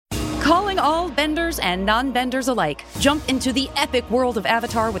Calling all benders and non-benders alike. Jump into the epic world of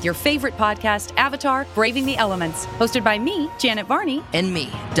Avatar with your favorite podcast, Avatar: Braving the Elements. Hosted by me, Janet Varney. And me,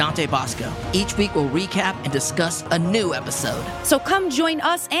 Dante Bosco. Each week we'll recap and discuss a new episode. So come join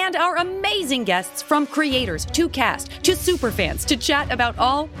us and our amazing guests, from creators to cast to superfans, to chat about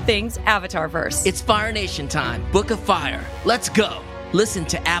all things Avatarverse. It's Fire Nation time. Book of Fire. Let's go. Listen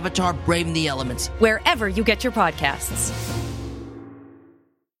to Avatar: Braving the Elements wherever you get your podcasts.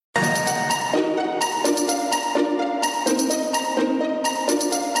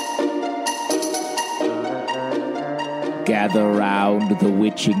 Gather round the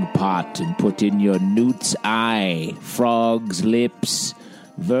witching pot and put in your newt's eye, frog's lips,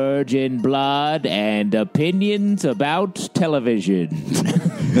 virgin blood, and opinions about television.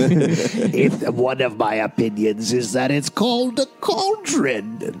 One of my opinions is that it's called a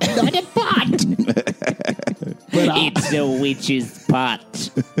cauldron, not a pot. It's a witch's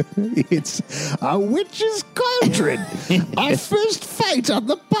pot. It's a witch's cauldron. Our first fight on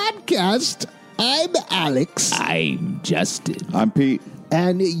the podcast. I'm Alex. I'm Justin. I'm Pete.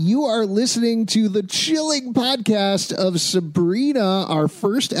 And you are listening to the chilling podcast of Sabrina, our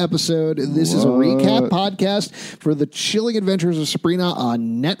first episode. This is a recap podcast for the Chilling Adventures of Sabrina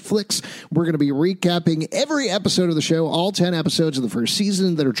on Netflix. We're going to be recapping every episode of the show, all 10 episodes of the first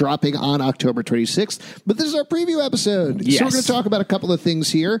season that are dropping on October 26th. But this is our preview episode. Yes. So we're going to talk about a couple of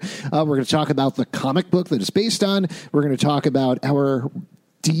things here. We're going to talk about the comic book that it's based on. We're going to talk about our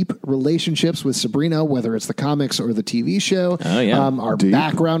deep relationships with Sabrina, whether it's the comics or the TV show. Oh, yeah. Our Deep.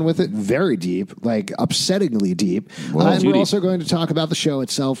 background with it, very deep, like upsettingly deep. Well, and too we're deep. also going to talk about the show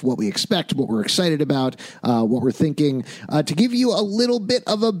itself, what we expect, what we're excited about, what we're thinking. To give you a little bit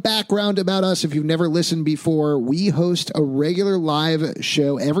of a background about us, if you've never listened before, we host a regular live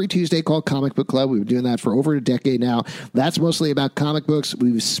show every Tuesday called Comic Book Club. We've been doing that for over a decade now. That's mostly about comic books.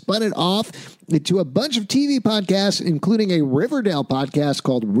 We've spun it off into a bunch of TV podcasts, including a Riverdale podcast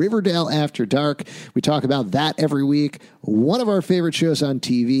called Riverdale After Dark. We talk about that every week. One of our favorite shows on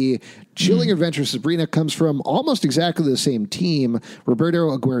TV, Chilling Adventures of Sabrina, comes from almost exactly the same team.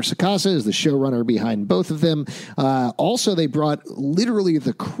 Roberto Aguirre-Sacasa is the showrunner behind both of them. Also, they brought literally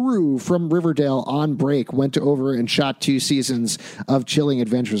the crew from Riverdale on break, went over and shot 2 seasons of Chilling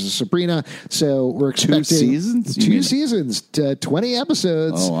Adventures of Sabrina. So we're expecting 2 seasons? You 2 mean- seasons, 20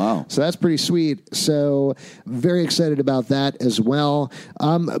 episodes. Oh, wow. So that's pretty sweet. So very excited about that as well.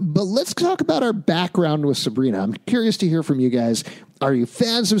 But let's talk about our background with Sabrina. I'm curious to hear from you guys. Are you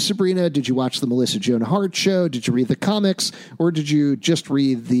fans of Sabrina? Did you watch the Melissa Joan Hart show? Did you read the comics? Or did you just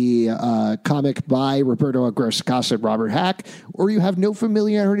read the comic by Roberto Aguirre-Sacasa and Robert Hack? Or you have no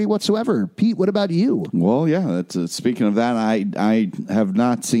familiarity whatsoever? Pete, what about you? Well, yeah. That's speaking of that, I have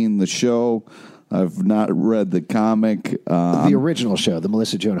not seen the show. I've not read the comic. The original show, the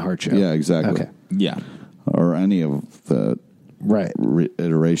Melissa Joan Hart show. Yeah, exactly. Okay. Yeah. Or any of the Right.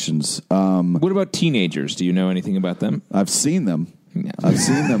 iterations. What about teenagers? Do you know anything about them? I've seen them. Yeah. I've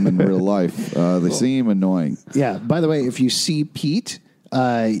seen them in real life. They seem annoying. Yeah. By the way, if you see Pete,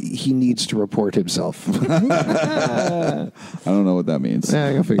 he needs to report himself. I don't know what that means. Yeah,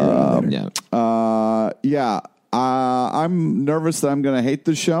 I'll figure it out later. Yeah. I'm nervous that I'm going to hate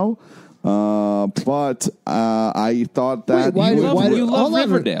the show. But I thought that Wait, you love hold on.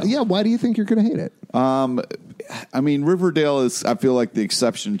 Riverdale. Yeah, why do you think you're going to hate it? I mean, Riverdale is, I feel like, the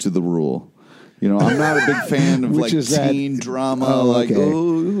exception to the rule. You know, I'm not a big fan of Which like is that- teen drama. okay.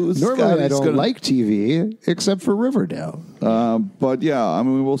 Who's Normally, got- I who's don't gonna- like TV except for Riverdale. But yeah, I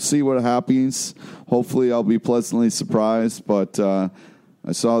mean, we'll see what happens. Hopefully, I'll be pleasantly surprised. But I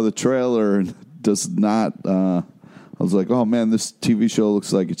saw the trailer and it does not. I was like, oh man, this TV show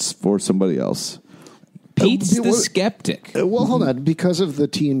looks like it's for somebody else. Pete's the what- skeptic. Well, hold on. Because of the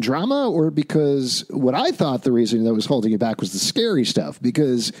teen drama, or because what I thought the reason that was holding you back was the scary stuff?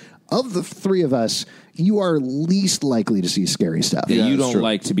 Because of the 3 of us, you are least likely to see scary stuff. Yeah, you that's don't true.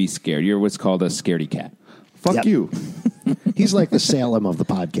 like to be scared. You're what's called a scaredy cat. Fuck Yep. you. He's like the Salem of the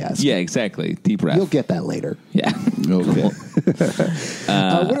podcast. Yeah, exactly. Deep breath. You'll get that later. Yeah. Okay.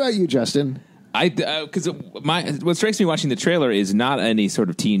 What about you, Justin? Because what strikes me watching the trailer is not any sort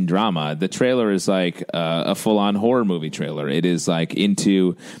of teen drama. The trailer is like a full-on horror movie trailer. It is like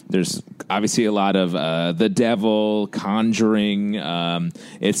there's obviously a lot of the devil, Conjuring.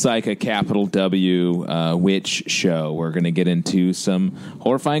 It's like a capital W witch show. We're going to get into some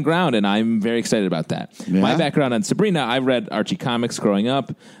horrifying ground, and I'm very excited about that. Yeah? My background on Sabrina, I read Archie comics growing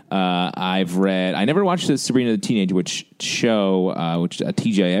up. I never watched the Sabrina the Teenage Witch show, which a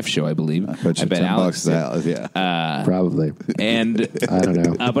TJF show, I believe. I bet Alex did. $10 yeah. Probably. And I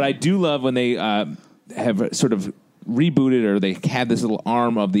don't know. but I do love when they have sort of rebooted, or they had this little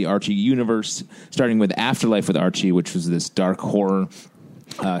arm of the Archie universe, starting with Afterlife with Archie, which was this dark horror.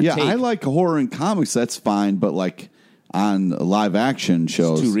 Yeah, take. I like horror in comics. That's fine, but like on live action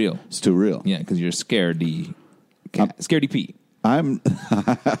shows, It's too real. It's too real. Yeah, because you're scaredy Pete. I'm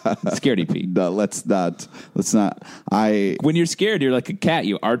Scaredy Pete. no, let's not. When you're scared, you're like a cat.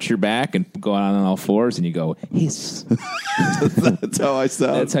 You arch your back and go on all fours, and you go hiss. That's how I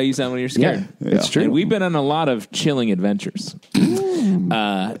sound. That's how you sound when you're scared. Yeah, it's true. And we've been on a lot of chilling adventures.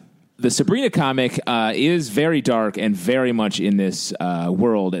 The Sabrina comic is very dark and very much in this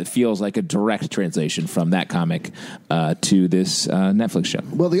world. It feels like a direct translation from that comic to this Netflix show.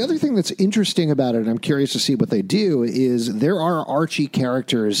 Well, the other thing that's interesting about it, and I'm curious to see what they do, is there are Archie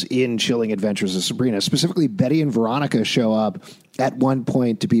characters in Chilling Adventures of Sabrina. Specifically, Betty and Veronica show up at one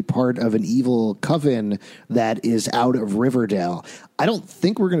point to be part of an evil coven that is out of Riverdale. I don't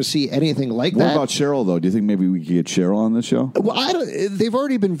think we're going to see anything like What that. about Cheryl, though? Do you think maybe we could get Cheryl on the show? Well, they've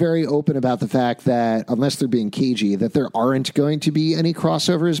already been very open about the fact that, unless they're being cagey, that there aren't going to be any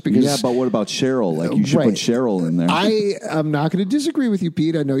crossovers. Because Yeah, but what about Cheryl? Like, you should Right. put Cheryl in there. I am not going to disagree with you,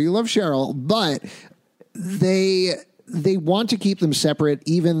 Pete. I know you love Cheryl, but they want to keep them separate,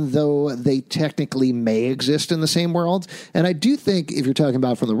 even though they technically may exist in the same world. And I do think, if you're talking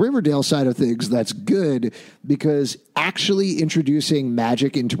about from the Riverdale side of things, that's good, because actually introducing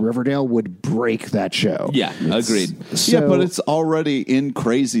magic into Riverdale would break that show. Yeah, agreed. Yeah, but it's already in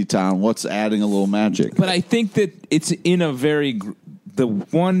Crazy Town. What's adding a little magic? But I think that it's in a very... The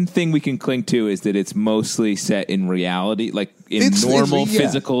one thing we can cling to is that it's mostly set in reality, like in normal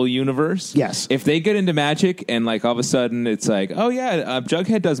physical universe. Yes. If they get into magic and like all of a sudden it's like, oh yeah,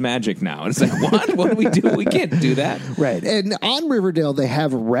 Jughead does magic now. And it's like, what? What do we do? We can't do that. Right. And on Riverdale, they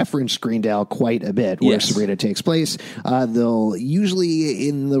have referenced Greendale quite a bit where Yes. Sabrina takes place. They'll usually,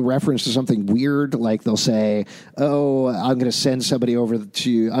 in the reference to something weird, like they'll say, oh, I'm going to send somebody I'm going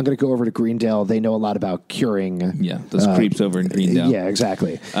to go over to Greendale. They know a lot about curing. Yeah, those creeps over in Greendale. Yeah,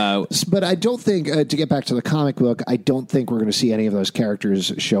 exactly. But I don't think, to get back to the comic book, I don't think we're going to see any of those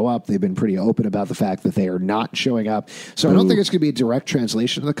characters show up. They've been pretty open about the fact that they are not showing up. So I don't think it's going to be a direct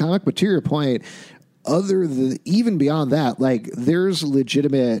translation of the comic. But to your point, even beyond that, like there's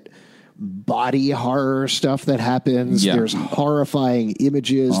legitimate body horror stuff that happens. Yeah. There's horrifying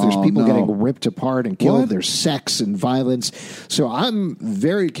images. There's people getting ripped apart and killed. What? There's sex and violence. So I'm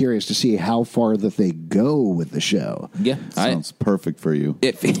very curious to see how far that they go with the show. Yeah. Sounds perfect for you.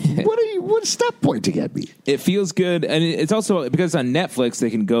 Stop pointing at me. It feels good, and it's also because on Netflix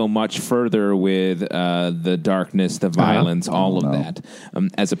they can go much further with the darkness, the violence, all of that,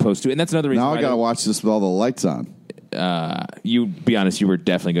 as opposed to, and that's another reason. Now why I got to watch this with all the lights on. You be honest, you were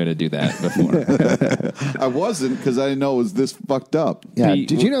definitely going to do that before. I wasn't, because I didn't know it was this fucked up. Yeah. Pete,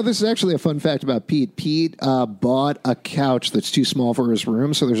 Did you know this is actually a fun fact about Pete? Pete bought a couch that's too small for his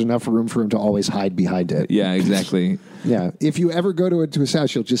room, so there's enough room for him to always hide behind it. Yeah, exactly. Yeah. If you ever go to his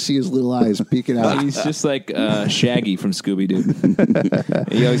house, you'll just see his little eyes peeking out. He's just like Shaggy from Scooby Doo.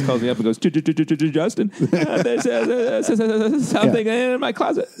 He always calls me up and goes, Justin, there's something in my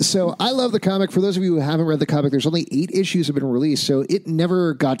closet. So I love the comic. For those of you who haven't read the comic, there's only 8 issues have been released, so it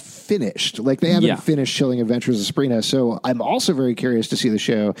never got finished. Like they haven't finished Chilling Adventures of Sabrina. So I'm also very curious to see the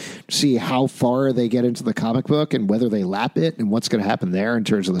show, to see how far they get into the comic book and whether they lap it and what's going to happen there in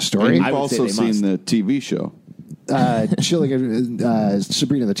terms of the story. And you've also seen the TV show. Chilling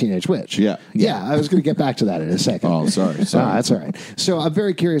Sabrina the Teenage Witch. Yeah. I was going to get back to that in a second. Oh, sorry. That's all right. So I'm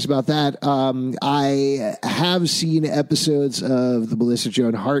very curious about that. I have seen episodes of the Melissa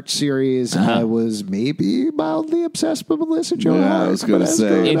Joan Hart series. I was maybe mildly obsessed with Melissa Joan Yeah, Hart. I was gonna but as say.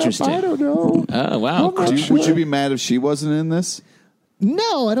 growing up, Interesting. I don't know. Oh, wow. I'm not sure. Would you be mad if she wasn't in this?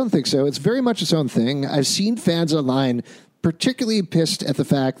 No, I don't think so. It's very much its own thing. I've seen fans online particularly pissed at the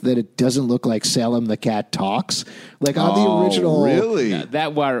fact that it doesn't look like Salem the Cat talks. Like on the original. Really? Yeah,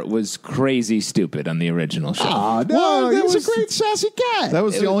 that wart was crazy stupid on the original show. Oh, no, Well, that he's was- a great sassy cat. That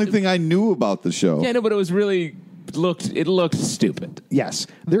was the only thing I knew about the show. Yeah, no, but it was really looked stupid. Yes,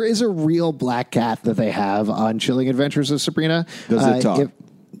 there is a real black cat that they have on Chilling Adventures of Sabrina. Does it talk?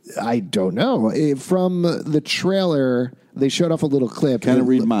 I don't know. From the trailer, they showed off a little clip. Kind of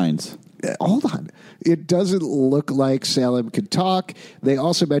read minds. Hold on. It doesn't look like Salem could talk. They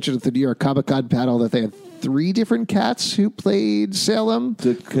also mentioned at the New York Comic Con panel that they had 3 different cats who played Salem.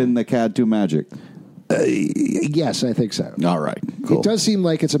 Can the cat do magic? Yes, I think so. All right, cool. It does seem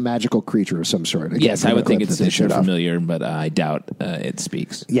like it's a magical creature of some sort. Again, Yes, from I the would think clip it's that they showed off. familiar, but I doubt it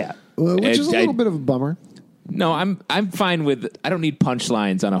speaks. Yeah, which is a little bit of a bummer. No, I'm fine with. I don't need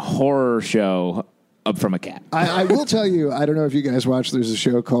punchlines on a horror show up from a cat. I will tell you, I don't know if you guys watch, there's a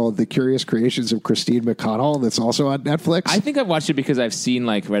show called The Curious Creations of Christine McConnell that's also on Netflix. I think I've watched it because I've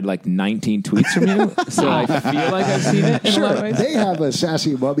read 19 tweets from you, so I feel like I've seen it in a lot of ways. They have a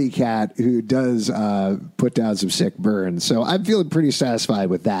sassy mummy cat who does put down some sick burns, so I'm feeling pretty satisfied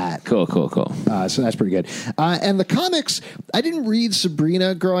with that. Cool. So that's pretty good. And the comics, I didn't read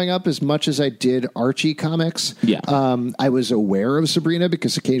Sabrina growing up as much as I did Archie comics. Yeah. I was aware of Sabrina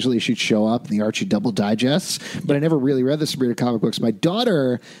because occasionally she'd show up in the Archie Double Digests, but I never really read the Sabrina comic books. My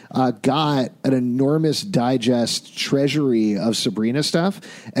daughter got an enormous digest treasury of Sabrina stuff,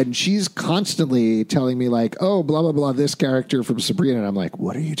 and she's constantly telling me like, "Oh, blah blah blah, this character from Sabrina," and I'm like,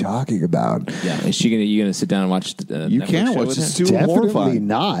 "What are you talking about?" Yeah, is you gonna sit down and watch? You Netflix can't show watch with this. her? Too Definitely horrifying.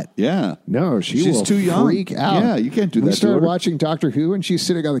 not. Yeah. No, she's will too young. freak out. Yeah, you can't do that We to started her. watching Doctor Who, and she's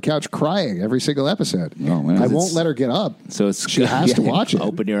sitting on the couch crying every single episode. Oh, man. I won't let her get up. So she has to watch it.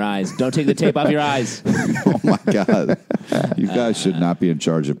 Open your eyes. Don't take the tape off your eyes. Oh my God. You guys should not be in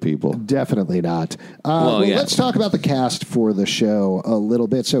charge of people. Definitely not. Let's talk about the cast for the show a little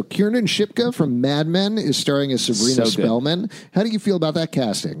bit. So Kiernan Shipka from Mad Men is starring as Sabrina So good. Spellman. How do you feel about that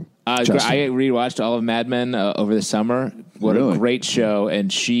casting? I Justin? rewatched all of Mad Men over the summer. What Really? a great show!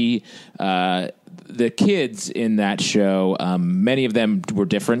 And she, the kids in that show, many of them were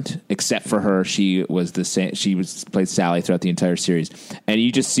different, except for her. She was the same. She played Sally throughout the entire series, and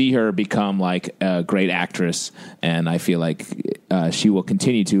you just see her become like a great actress. And I feel like she will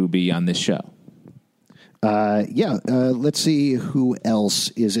continue to be on this show. Let's see who else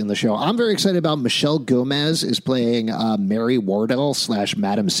is in the show. I'm very excited about Michelle Gomez is playing Mary Wardell /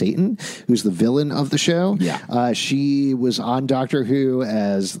 Madam Satan, who's the villain of the show. Yeah. She was on Doctor Who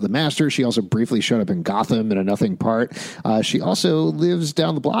as the Master. She also briefly showed up in Gotham in a nothing part. She also lives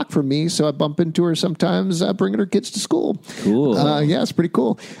down the block from me, so I bump into her sometimes bringing her kids to school. Cool. Yeah, it's pretty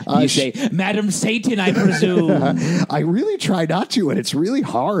cool. You say, Madam Satan, I presume. I really try not to, and it's really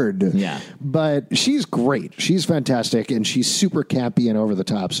hard. Yeah. But she's great. She's fantastic, and she's super campy and over the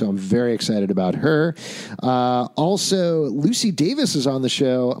top, so I'm very excited about her. Also, Lucy Davis is on the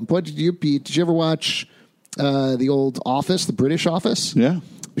show. What did you, Pete? Did you ever watch the old Office, the British Office? Yeah.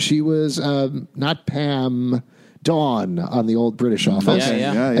 She was not Pam... Dawn on the old British Office.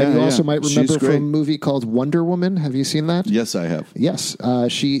 Yeah. And you also might She's remember great. from a movie called Wonder Woman. Have you seen that? Yes, I have. Yes.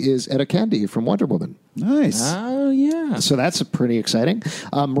 She is Etta Candy from Wonder Woman. Nice. Oh, yeah. So that's pretty exciting.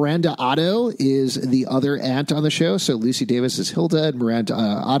 Miranda Otto is the other aunt on the show. So Lucy Davis is Hilda, and Miranda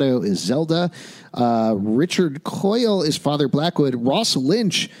Otto is Zelda. Richard Coyle is Father Blackwood. Ross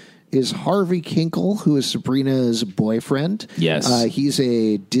Lynch is Harvey Kinkle, who is Sabrina's boyfriend. Yes. He's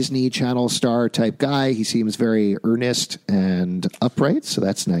a Disney Channel star type guy. He seems very earnest and upright, so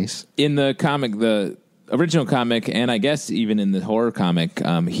that's nice. In the comic, the original comic, and I guess even in the horror comic,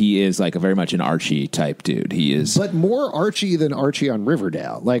 he is like a very much an Archie type dude. He is, But more Archie than Archie on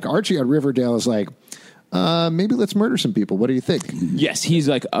Riverdale. Like, Archie on Riverdale is like, maybe let's murder some people. What do you think? yes, he's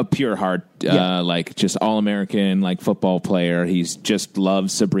like a pure heart, like just all American, like football player. He's just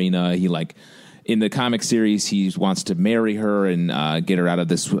loves Sabrina. He like in the comic series, he wants to marry her and get her out of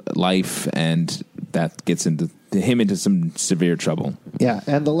this life, and that gets him into some severe trouble. Yeah,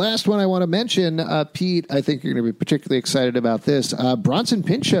 and the last one I want to mention, Pete, I think you're going to be particularly excited about this. Bronson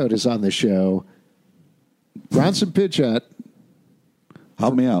Pinchot is on the show. Bronson Pinchot,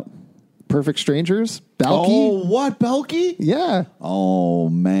 Help me out. Perfect Strangers, Balky. Oh, what? Belky? Yeah, Oh,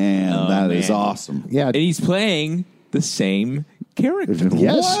 man. That is man. awesome. yeah. And he's playing the same character.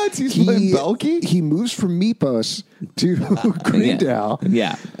 Yes. What? He's playing Belky? He moves from Mepos to Greendale.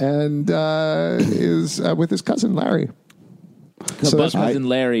 Yeah. And is with his cousin Larry. So But that's cousin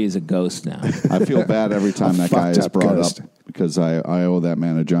Larry is a ghost now. I feel bad every time that guy fucked is up brought ghost. up because I owe that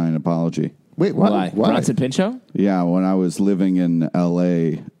man a giant apology. Wait, what? Why? Bronson Pinchot? Yeah, when I was living in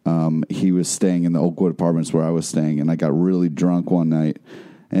L.A., he was staying in the Oakwood Apartments where I was staying, and I got really drunk one night.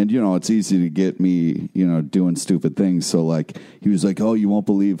 And, you know, it's easy to get me, you know, doing stupid things. So, like, he was like, oh, you won't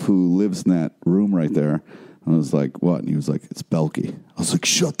believe who lives in that room right there. And I was like, what? And he was like, it's Belky. I was like,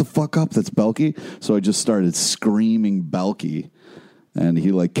 shut the fuck up, that's Belky. So I just started screaming Belky. And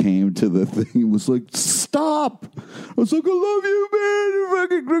he like came to the thing and was like, stop. I was like, I love you, man. You're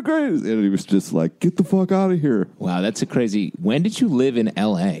fucking great. And he was just like, get the fuck out of here. Wow, that's a crazy. When did you live in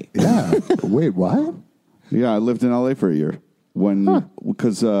L.A.? Yeah. Wait, what? Yeah, I lived in LA for a year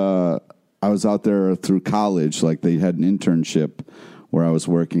because I was out there through college. Like they had an internship where I was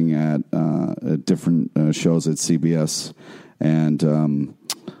working at different shows at CBS, and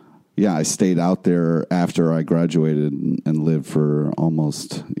yeah, I stayed out there after I graduated and lived for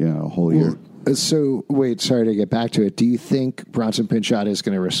almost a whole year. So, wait, sorry to get back to it. Do you think Bronson Pinchot is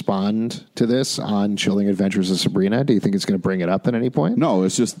going to respond to this on Chilling Adventures of Sabrina? Do you think it's going to bring it up at any point? No,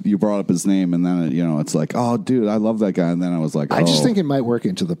 it's just you brought up his name, and then it's like, oh, dude, I love that guy. And then I was like, I just think it might work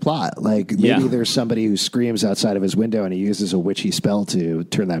into the plot. Like maybe there's somebody who screams outside of his window and he uses a witchy spell to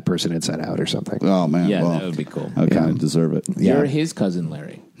turn that person inside out or something. Oh, man. Yeah, well, that would be cool. I kind of deserve it. You're his cousin,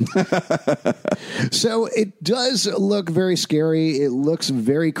 Larry. So it does look very scary. It looks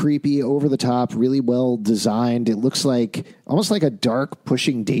very creepy, over the top, really well designed. It looks like almost like a dark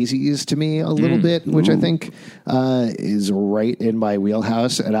Pushing Daisies to me a little bit, which I think is right in my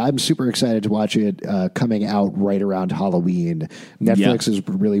wheelhouse. And I'm super excited to watch it coming out right around Halloween. Netflix is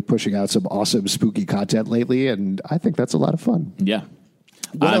really pushing out some awesome spooky content lately, and I think that's a lot of fun. Yeah.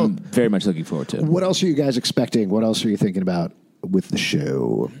 I'm very much looking forward to it. What else are you guys expecting? What else are you thinking about with the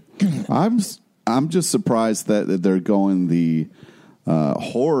show? I'm just surprised that they're going the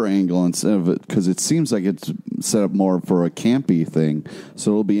horror angle instead of it, because it seems like it's set up more for a campy thing.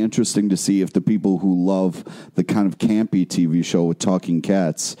 So it'll be interesting to see if the people who love the kind of campy TV show with talking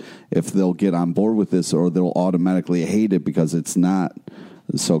cats, if they'll get on board with this, or they'll automatically hate it because it's not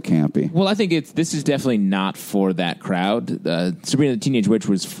so campy. Well, I think this is definitely not for that crowd. Sabrina the Teenage Witch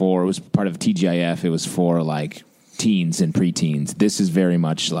was part of TGIF. It was for like teens and preteens. This is very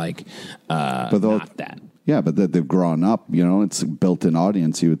much like not that. Yeah, but that they've grown up, it's a built-in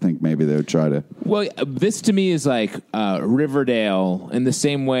audience. You would think maybe they would try to. Well, this to me is like Riverdale in the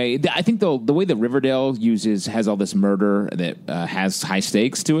same way. I think the way that Riverdale has all this murder that has high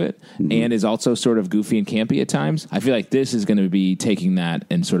stakes to it and is also sort of goofy and campy at times. I feel like this is going to be taking that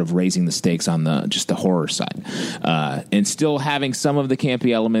and sort of raising the stakes on just the horror side, and still having some of the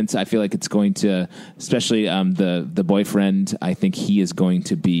campy elements. I feel like it's going to, especially the boyfriend. I think he is going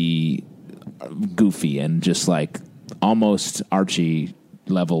to be goofy and just like almost Archie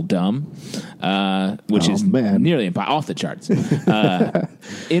level dumb, which is nearly off the charts,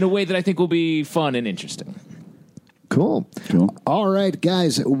 in a way that I think will be fun and interesting. Cool. All right,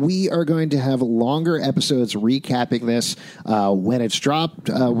 guys, we are going to have longer episodes recapping this when it's dropped.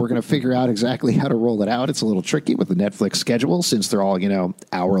 We're going to figure out exactly how to roll it out. It's a little tricky with the Netflix schedule since they're all,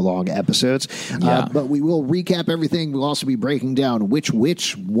 hour-long episodes. But we will recap everything. We'll also be breaking down which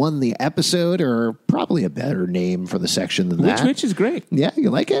witch won the episode, or probably a better name for the section than that. Which witch is great. Yeah, you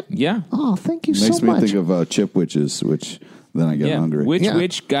like it? Yeah. Oh, thank you so much. Makes me think of Chip Witches, which... Then I get hungry. Which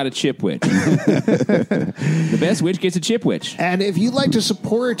witch got a chip witch? The best witch gets a chip witch. And if you'd like to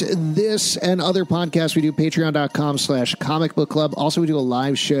support this and other podcasts, we do patreon.com/Comic Book Club. Also, we do a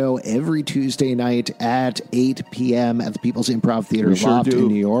live show every Tuesday night at 8 p.m. at the People's Improv Theater Loft in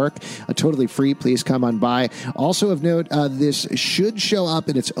New York. Totally free. Please come on by. Also of note, this should show up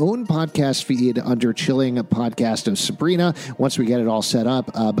in its own podcast feed under Chilling Podcast of Sabrina once we get it all set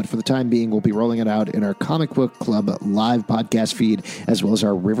up. But for the time being, we'll be rolling it out in our Comic Book Club live podcast feed, as well as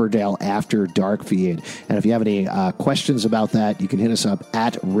our Riverdale After Dark feed. And if you have any questions about that, you can hit us up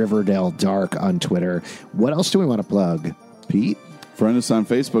at Riverdale Dark on Twitter. What else do we want to plug, Pete? Friend us on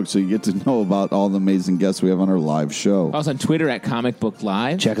Facebook so you get to know about all the amazing guests we have on our live show. Also on Twitter at Comic Book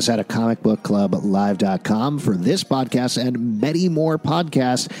Live. Check us out at comicbookclublive.com for this podcast and many more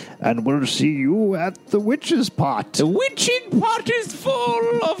podcasts. And we'll see you at the Witch's Pot. The witching pot is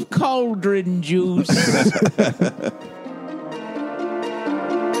full of cauldron juice.